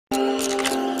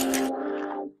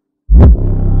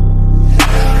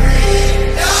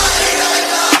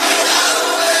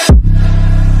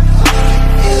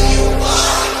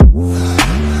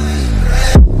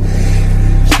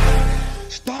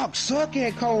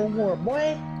Cold War,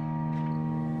 boy.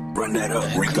 Run that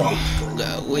up, Rico.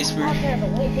 Got whisper. I had a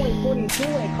 1.42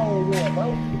 in Cold War,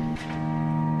 bro.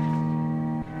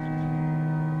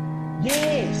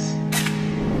 Yes.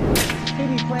 He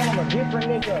be playing on a different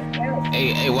nigga account.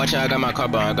 Hey, watch out! I got my car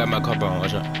on.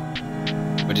 Watch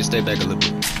out. But just stay back a little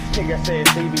bit. Nigga said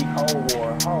CB Cold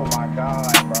War. Oh my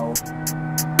god, bro.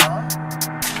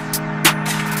 Huh?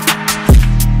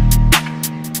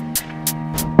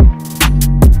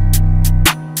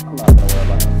 I'm not gonna worry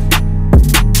about it.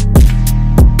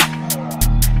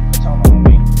 It's on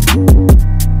me.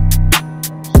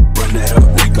 Run that up,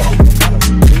 Rico.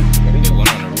 There's one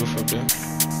on the roof up there.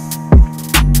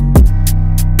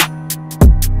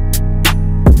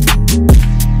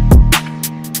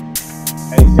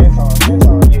 Hey, sense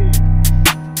on, yeah.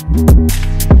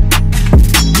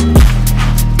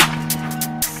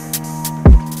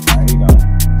 There you go.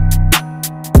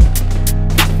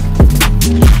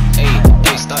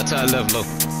 Hey, start to our left low.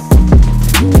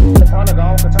 Katana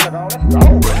gone, let's go.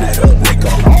 Run that up,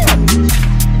 Rico.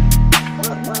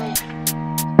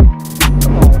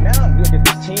 Come on now, look at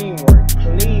this teamwork.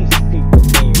 Please, people,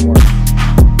 teamwork.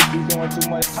 You doing too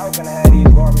much talking to have these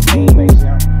garbage teammates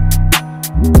now.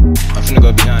 I'm finna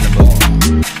go behind the ball.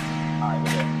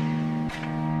 Alright,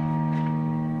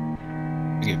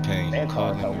 You get pain. that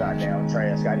car so goddamn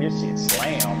trash. Got his shit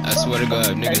slammed. I swear to God,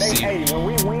 niggas see. Hey, when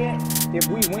we win, if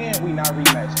we win, we not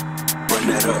rematching. Run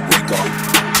that up, Rico.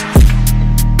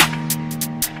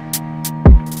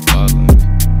 Following.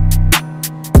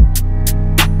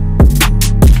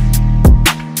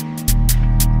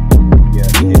 Yeah,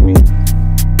 he hit me.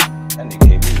 That nigga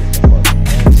hit me with the fucking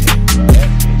handshake, bro. That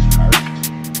bitch hurt.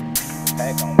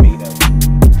 Back on me though.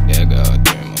 Yeah, God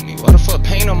damn on me. Why the fuck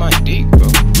paint on my dick, bro?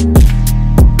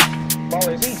 Bro,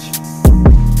 is each.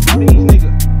 These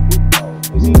niggas.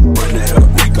 Oh, is he for Run real? that up,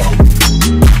 Rico.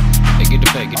 Hey, get the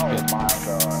pack, get the Oh pack. my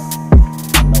god.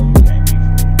 I know you can't be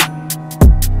for real.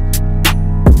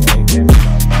 Hey, Kevin,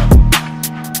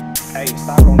 hey,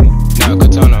 stop on me. Now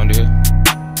Katana on there.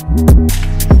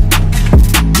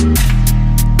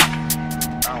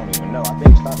 I don't even know. I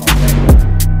think stop on that.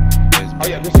 That's Oh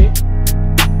yeah, bad. good shit.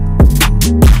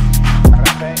 I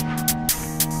got that.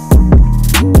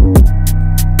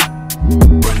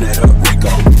 Run that up,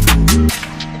 Rico.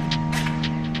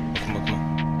 Come on.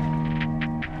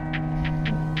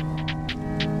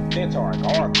 Centaur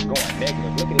guard going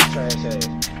negative. Look at this trash ass.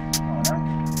 Come on now.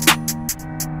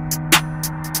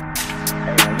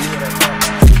 Hey, when you hear that drop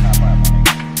off, it's not bad, my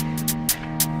nigga.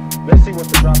 Let's see what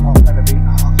the drop off gonna be.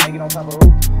 Oh, can I get on top of the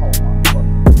roof? Oh my fuck.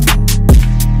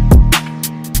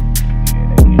 Yeah,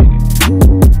 they can't get on.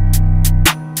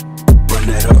 Run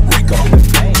that up, Rico.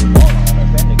 Dang, hold on.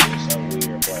 That nigga is so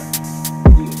weird, but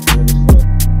he is weird as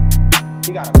fuck.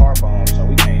 He got a car bomb, so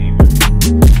we can't even.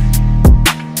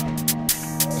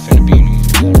 Finna be in here.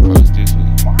 Across this way.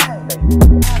 Why are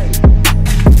they?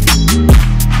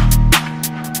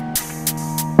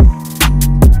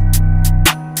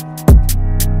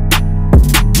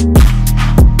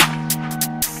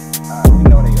 We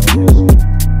know they owe this one.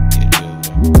 Yeah,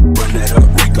 Run that up,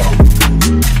 Rico.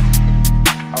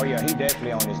 Oh yeah, he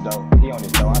definitely on his dough. He on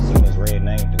his dough. I seen his red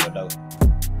name through the dough.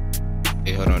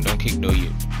 hey, hold on. Don't kick though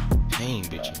yet. Pain,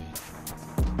 bitch.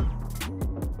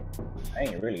 I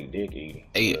ain't really dick eating.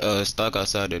 Hey, stock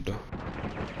outside that door.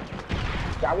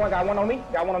 Got one on me.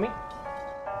 Got one on me.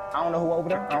 I don't know who over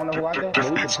there. I don't know who out there.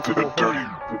 But we can pull through.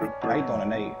 Now he throwing a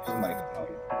nade. Somebody can throw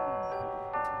you.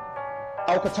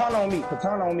 Oh, Katana on me.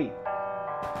 Katana on me.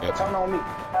 Yeah. Katana on me.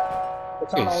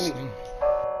 Katana on me.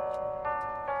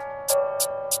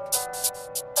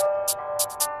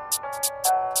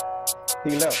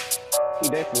 He left. He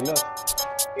definitely left.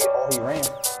 Oh, he ran.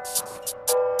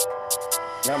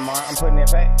 Never mind. I'm putting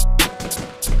it back.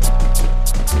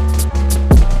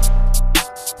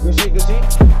 Good shit, good shit.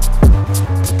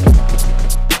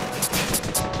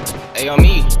 Hey, on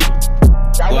me.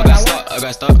 Got Oh, one, I got got stock. one. I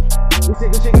got stock. Good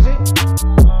shit, good shit, good shit.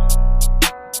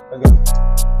 Let's go.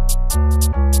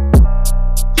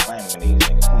 Slamming these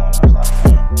niggas. Come on, now stop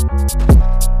playing.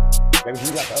 Baby,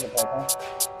 you got the other pack, huh?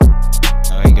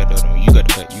 I ain't got the other one. You got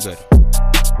the pack. You got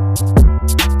it.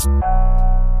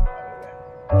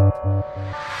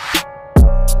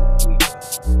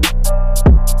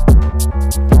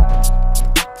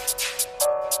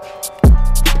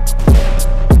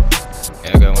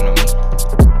 Yeah, I got one on me.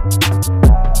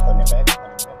 Putting it back.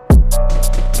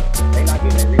 They not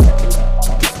getting that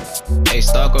rebound. Hey,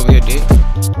 stock over here, dick.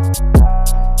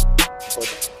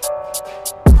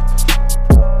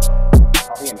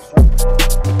 Oh, he in the front.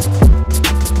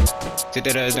 Sit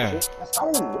that ass down. Let's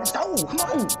go. Let's go. Come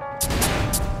on.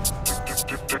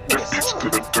 Yes,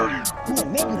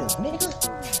 Going negative, nigga.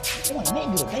 Going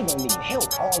negative. They gonna need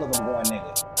help. All of them going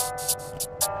negative.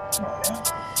 Come on, man.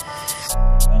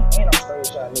 And I'm straight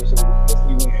shot nigga, so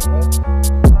we win, man.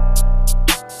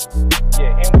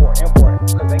 Yeah, import.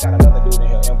 Cause they got another dude in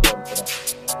here importing for them.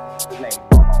 His name,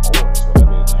 Oris,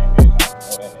 whatever his name is. I don't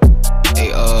know that name. Hey,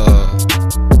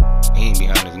 he ain't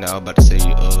behind us now. I'm about to say,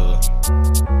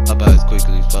 about as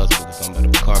quickly as possible because I'm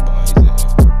about to car behind his head.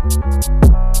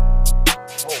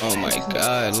 Oh my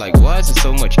god, like, why is there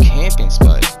so much camping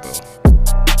spots, bro?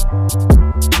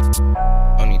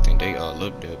 I don't even think they all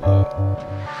up there, but.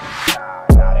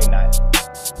 Nah, they not.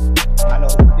 I know,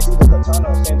 it's either Katana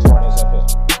or Centaur that's up here.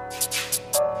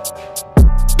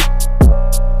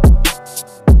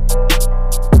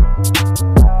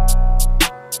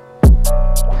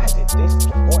 Why is it this?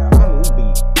 Boy, I mean, we be.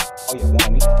 Oh, yeah, one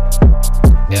on me.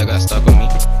 Yeah, I got stuck on me.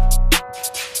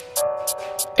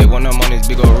 Hey, one of them on this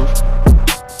big old roof.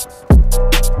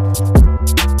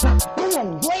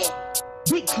 Boom, boy.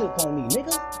 Big clip on me,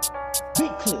 nigga.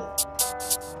 Big clip.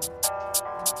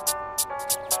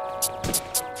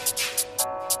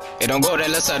 Hey, don't go that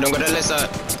left side, don't go that left side.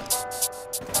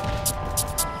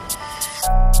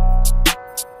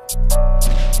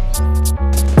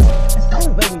 Let's go,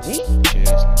 baby G.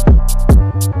 Cheers.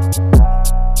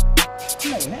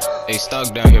 Come on now. Hey,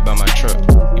 stock down here by my truck.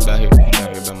 He down here by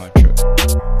my truck.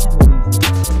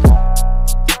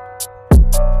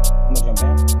 I'm gonna jump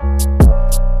down.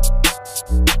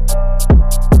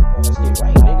 Let's get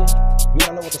right, nigga. You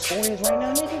wanna know what the score is right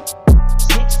now, nigga?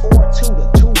 6-4-2 to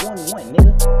 2-1-1,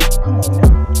 nigga. Come on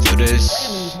now. So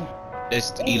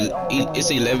it's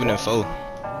 11-4.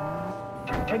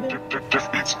 Nigga.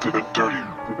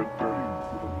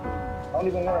 Don't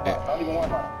even worry about it. Don't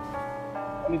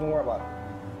even worry about it.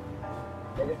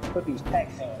 Nigga, put these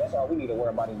packs in. That's all we need to worry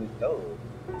about is this dog.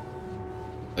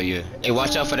 Oh yeah. Hey,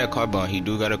 watch out for that car bomb. He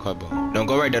do got a car bomb. Don't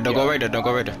go right there. Don't go right there. Don't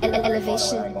go right there.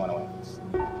 Elevation. I ain't going away.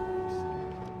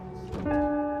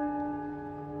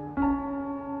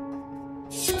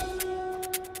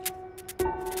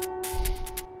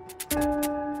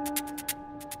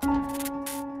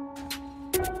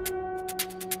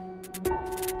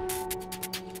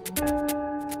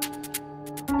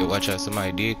 Hey, watch out.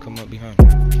 Somebody did come up behind him.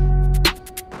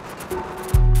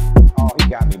 Oh, he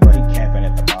got me, bro. He camping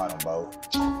at the bottom, bro.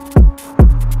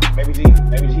 Maybe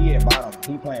he at bottom.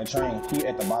 He playing train. He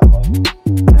at the bottom of it.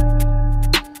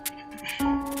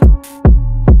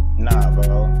 Nah,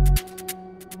 bro.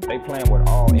 They playing with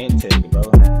all intake, bro.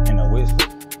 And a whisper.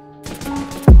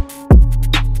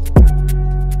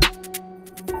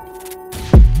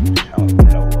 I don't even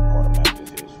know what part of map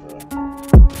this is, bro.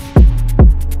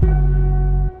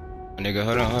 Nigga,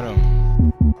 hold on.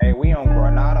 Hey, we on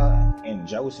Granada and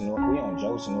Joseph. We on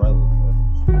Joseph Road, bro.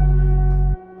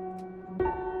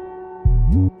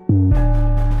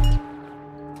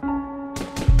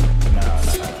 Nah.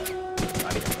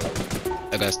 Not even close.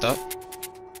 I got stopped.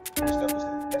 That's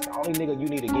the only nigga you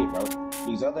need to get, bro.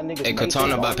 These other niggas. Hey,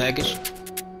 Katana by package.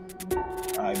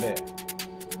 I bet.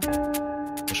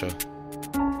 For sure.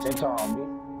 Centaur on me.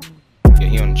 Yeah,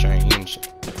 he on the train. He on the train.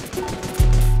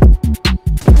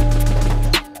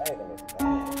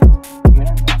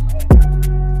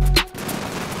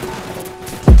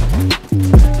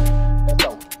 Let's go.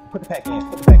 Put the pack in.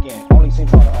 Only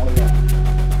Centaur, only one.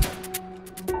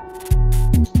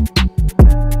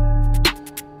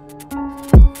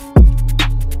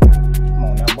 Come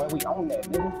on now, boy. We own that,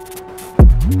 nigga.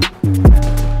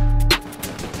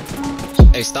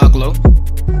 Hey, stock low.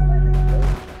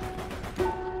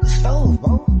 Stove,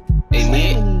 bro. Hey,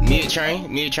 mid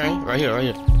train. Right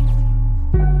here.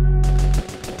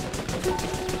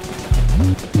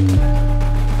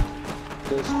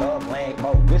 Good stuff, man.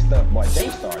 Bro, good stuff, boy.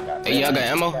 J-Star got. Hey, y'all got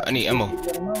ammo? I need ammo.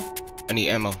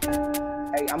 Hey,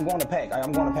 I'm going to pack.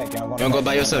 Y'all. Don't go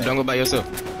by yourself. Hey,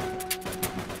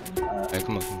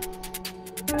 come on.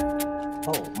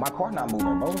 Oh, my car not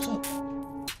moving, bro. What's up?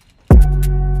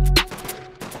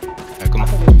 Hey, come I on.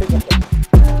 can just pick up the.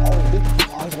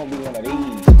 Oh, it's gonna be one of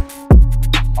these.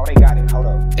 Oh, they got it. Hold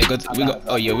up. Hey,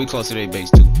 oh yeah, we close to their base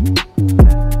too.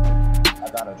 I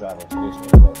gotta drive up to this one,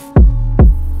 bro.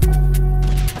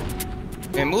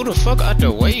 Man, move the fuck out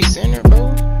the way, center,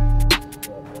 bro.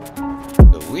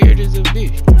 The weird is a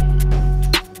bitch.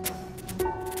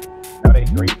 Now they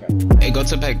griefing. Hey, go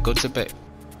to pack.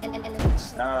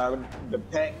 Nah, the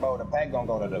pack gonna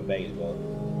go to the base, bro.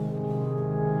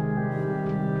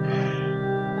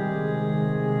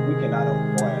 We cannot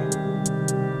avoid.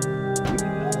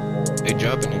 They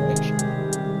dropping it, bitch.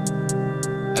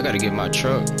 I gotta get my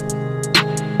truck.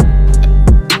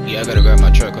 Yeah, I gotta grab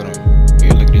my truck. Hold on.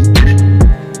 Here, look at this bitch.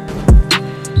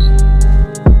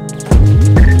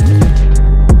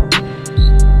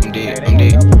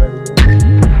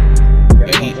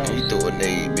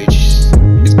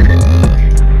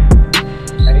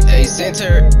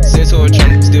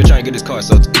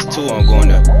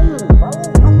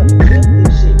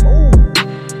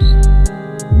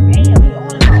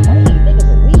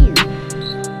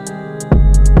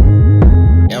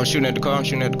 shooting at the car. I'm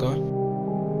shooting at the car.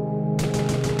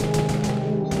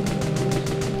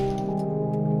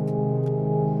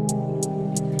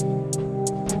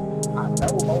 I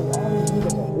know, bro. All these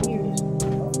niggas are weird.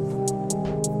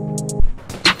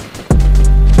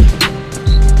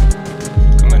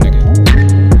 Come on, nigga.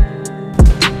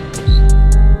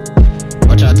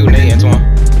 Watch out through Nate, Antoine.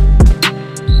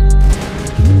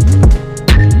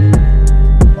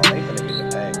 Oh, they finna get the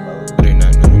bag, bro. No, they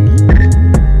not. No, they not.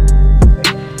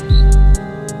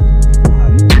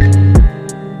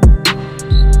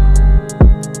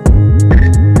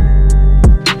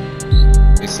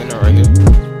 They sitting right here.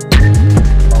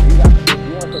 Bro, you got the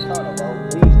you want Katana, bro.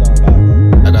 Please don't die,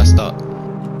 bro. I got stopped.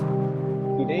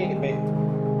 You did, baby.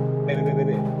 Baby.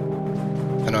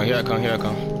 I know, here I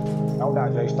come. Don't die,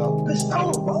 Jay. Stop. Good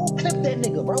stop, bro. Clip that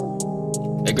nigga, bro.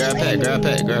 Hey, grab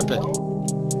Pat.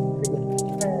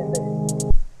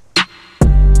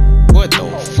 What the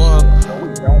fuck? No, we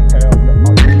don't have the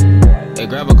money. Hey,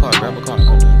 grab a car.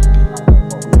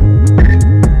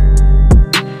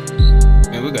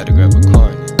 Man, we gotta grab a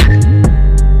car.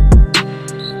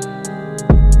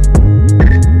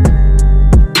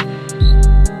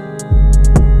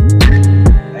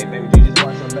 Hey, baby, you just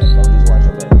watch your back, bro. Just watch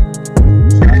your back.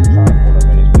 Stop trying to pull up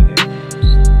in this weekend.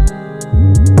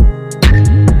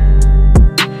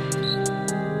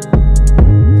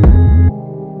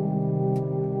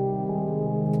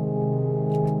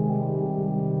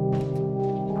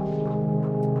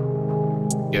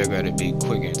 Yeah, I gotta be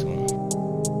quick into him.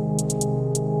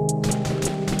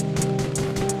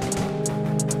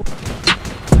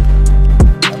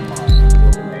 Come on,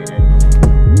 illuminated.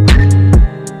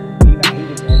 He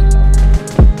just wants something.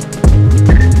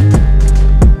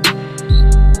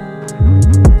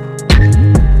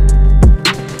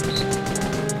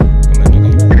 Come on,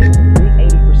 nigga.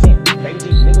 80%. Baby G,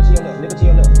 nigga to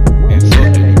your left. Man,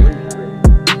 fuck that nigga.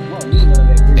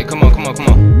 Hey, come on.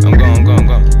 I'm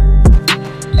going.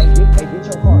 Hey, get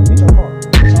your car.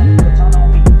 Katana on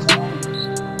me. Get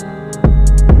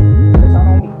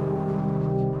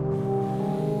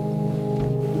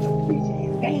your bitch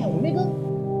ass down, nigga.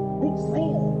 Big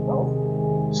Sam, bro.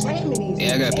 Slamming these.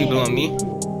 Yeah, I got people on me.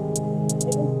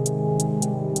 Nigga.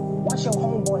 Watch your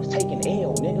homeboys taking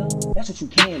L, nigga. That's what you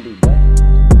can do, bro.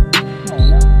 Come on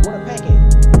now. What a packet.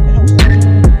 That whole stuff,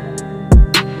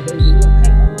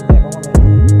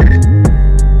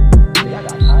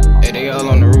 Hey, they all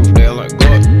on the roof. They all like, go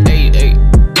up.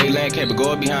 Hey, land camper,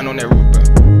 go up behind on that roof, bro.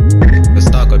 Let's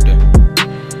stock up there.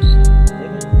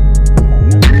 Come on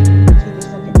now. Let's get this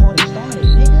fucking party started,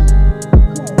 nigga.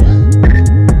 Come on now.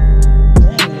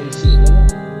 Dang that shit, nigga.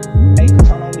 Hey,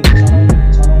 Katana on me.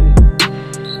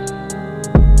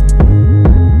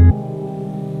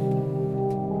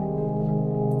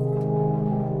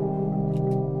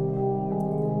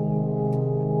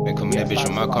 Man, come in that bitch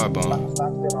on my car bomb.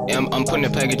 Yeah, I'm putting a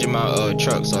package in my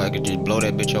truck so I could just blow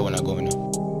that bitch up when I go in there.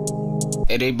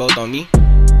 Hey, they both on me.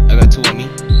 I got two on me.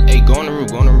 Hey, go on the roof.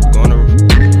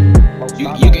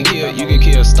 You can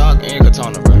kill Stock and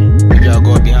Katana, bro. If y'all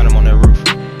go up behind them on that roof.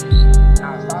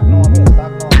 Nah, stop knowing this.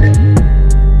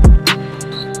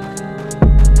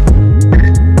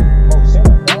 Oh, shit,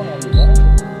 I'm down on you, bro.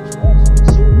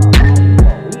 Shoot my mouth, you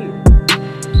are weird.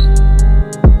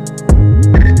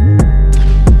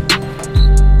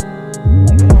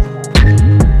 Like, get off now.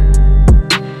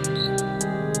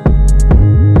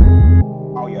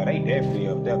 Oh, yeah, they definitely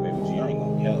up there, baby. You ain't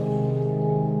gonna kill them.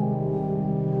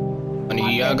 I mean,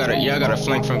 y'all gotta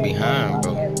flank from behind,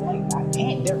 bro. I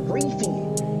can't, they're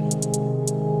griefing.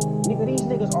 Nigga, these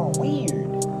niggas are weird.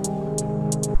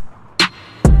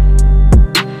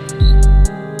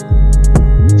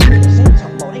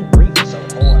 They griefing so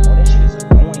hard, bro. That shit is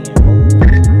annoying, bro.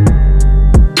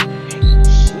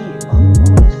 Shit, bro.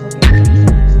 All this fucking griefing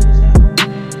niggas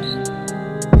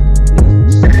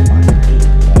sucking my dick,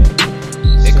 man.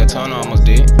 Hey, Katana almost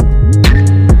dead.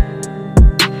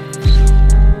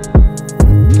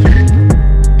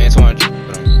 Antoine,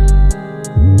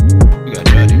 we got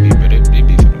Jody B, but they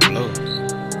be finna blow.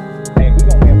 Hey, we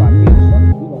gon' hear about kills.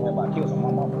 We gon' hear about kills on my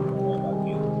mama. We gon' hear about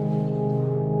kills.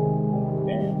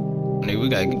 Damn. Nigga,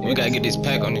 we gotta get this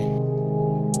pack on it.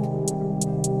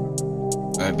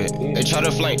 Alright, bet. Hey, try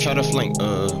to flank. I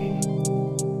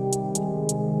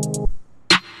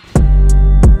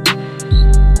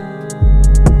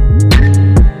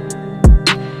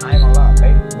ain't gonna lie,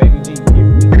 baby G, if we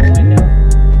go in there,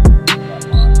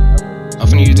 I'm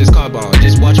finna use this car bomb.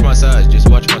 Just watch my size. I'm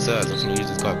finna use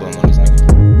this car bomb on this nigga.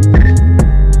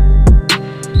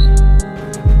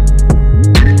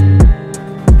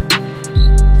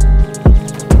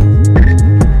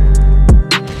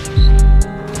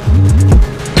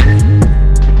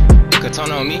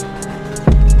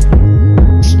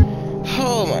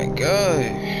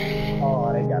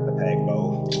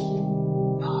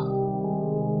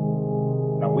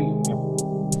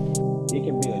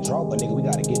 But nigga, we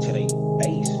gotta get to the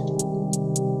base.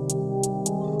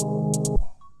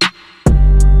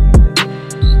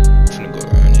 Finna go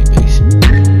around that base.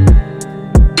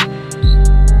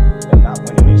 They're not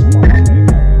winning this. I'm on my way,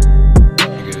 not winning.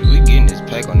 Nigga, we getting this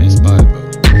pack on that spot, bro.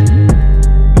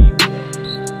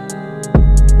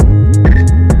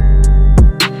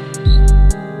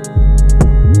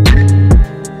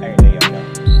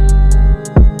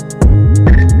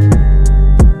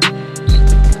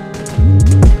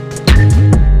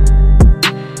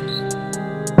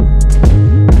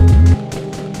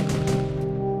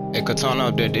 Katana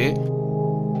up there, dude.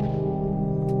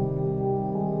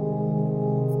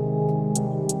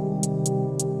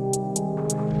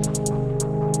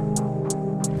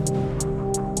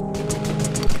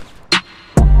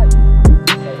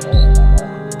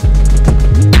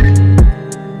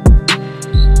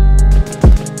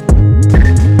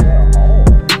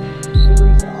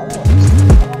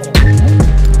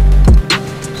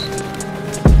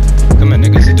 Come on,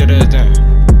 nigga, sit that ass down.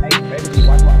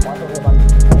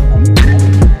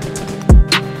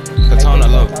 Katana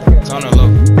low.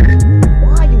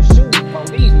 Why you shooting, bro?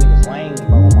 These niggas lame,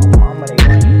 bro. On my mama, they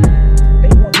lame. They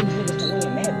want these niggas to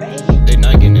win that bad. They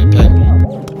not getting that pack.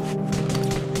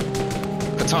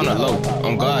 Katana low.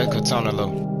 On God, Katana low.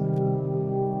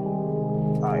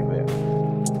 Alright, bet.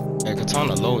 Yeah,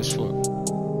 Katana low as fuck.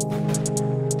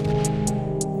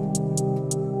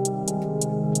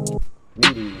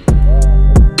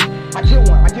 I killed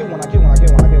one.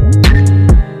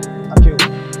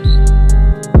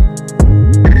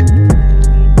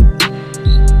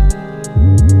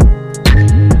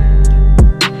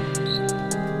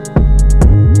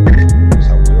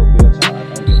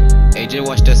 AJ,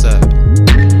 watch that side.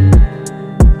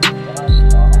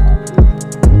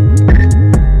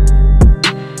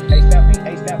 Hey,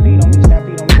 stampede on me.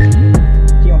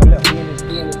 He on the left. He in this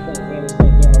thing. He on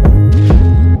the left.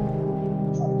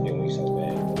 Trying to kill me so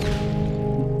bad.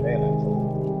 Bad like fool.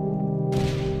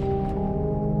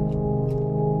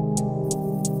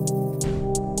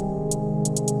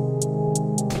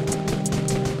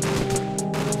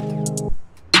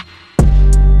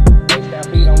 Hey,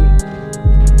 stampede on me.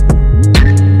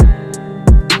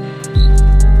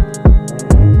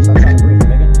 Stop trying to breathe,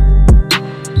 nigga.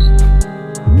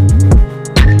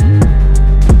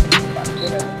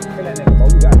 Kill that nigga, bro.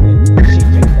 You got that shit,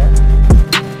 Jake, bro.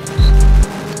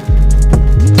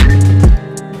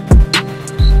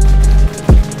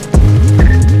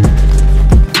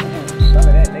 None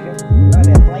of that, nigga. None of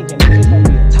that flanking, nigga. This gonna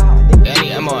be a tie, nigga.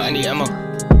 Yeah, I need ammo. I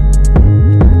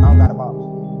don't got a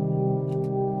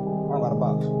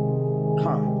box.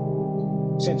 Come.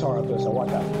 Centaur up there, so watch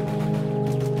out.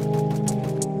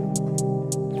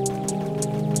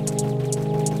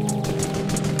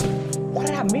 Why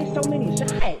did I miss so many shots?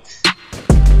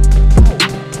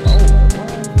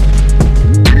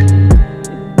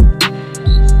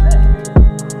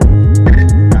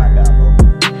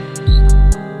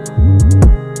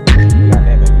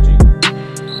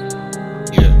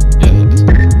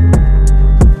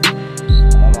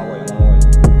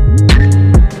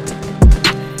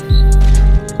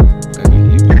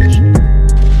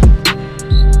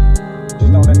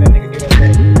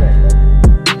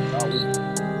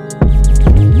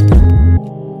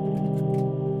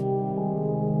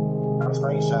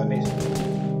 Screenshot this.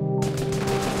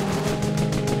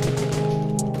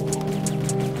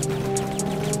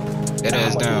 That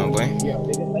ass down, boy. Yeah,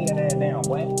 nigga, lay that ass down,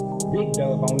 boy. Big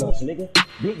dub on us, nigga.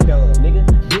 Big dub, nigga.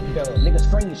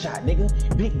 Screenshot, nigga.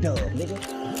 Big dub,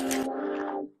 nigga.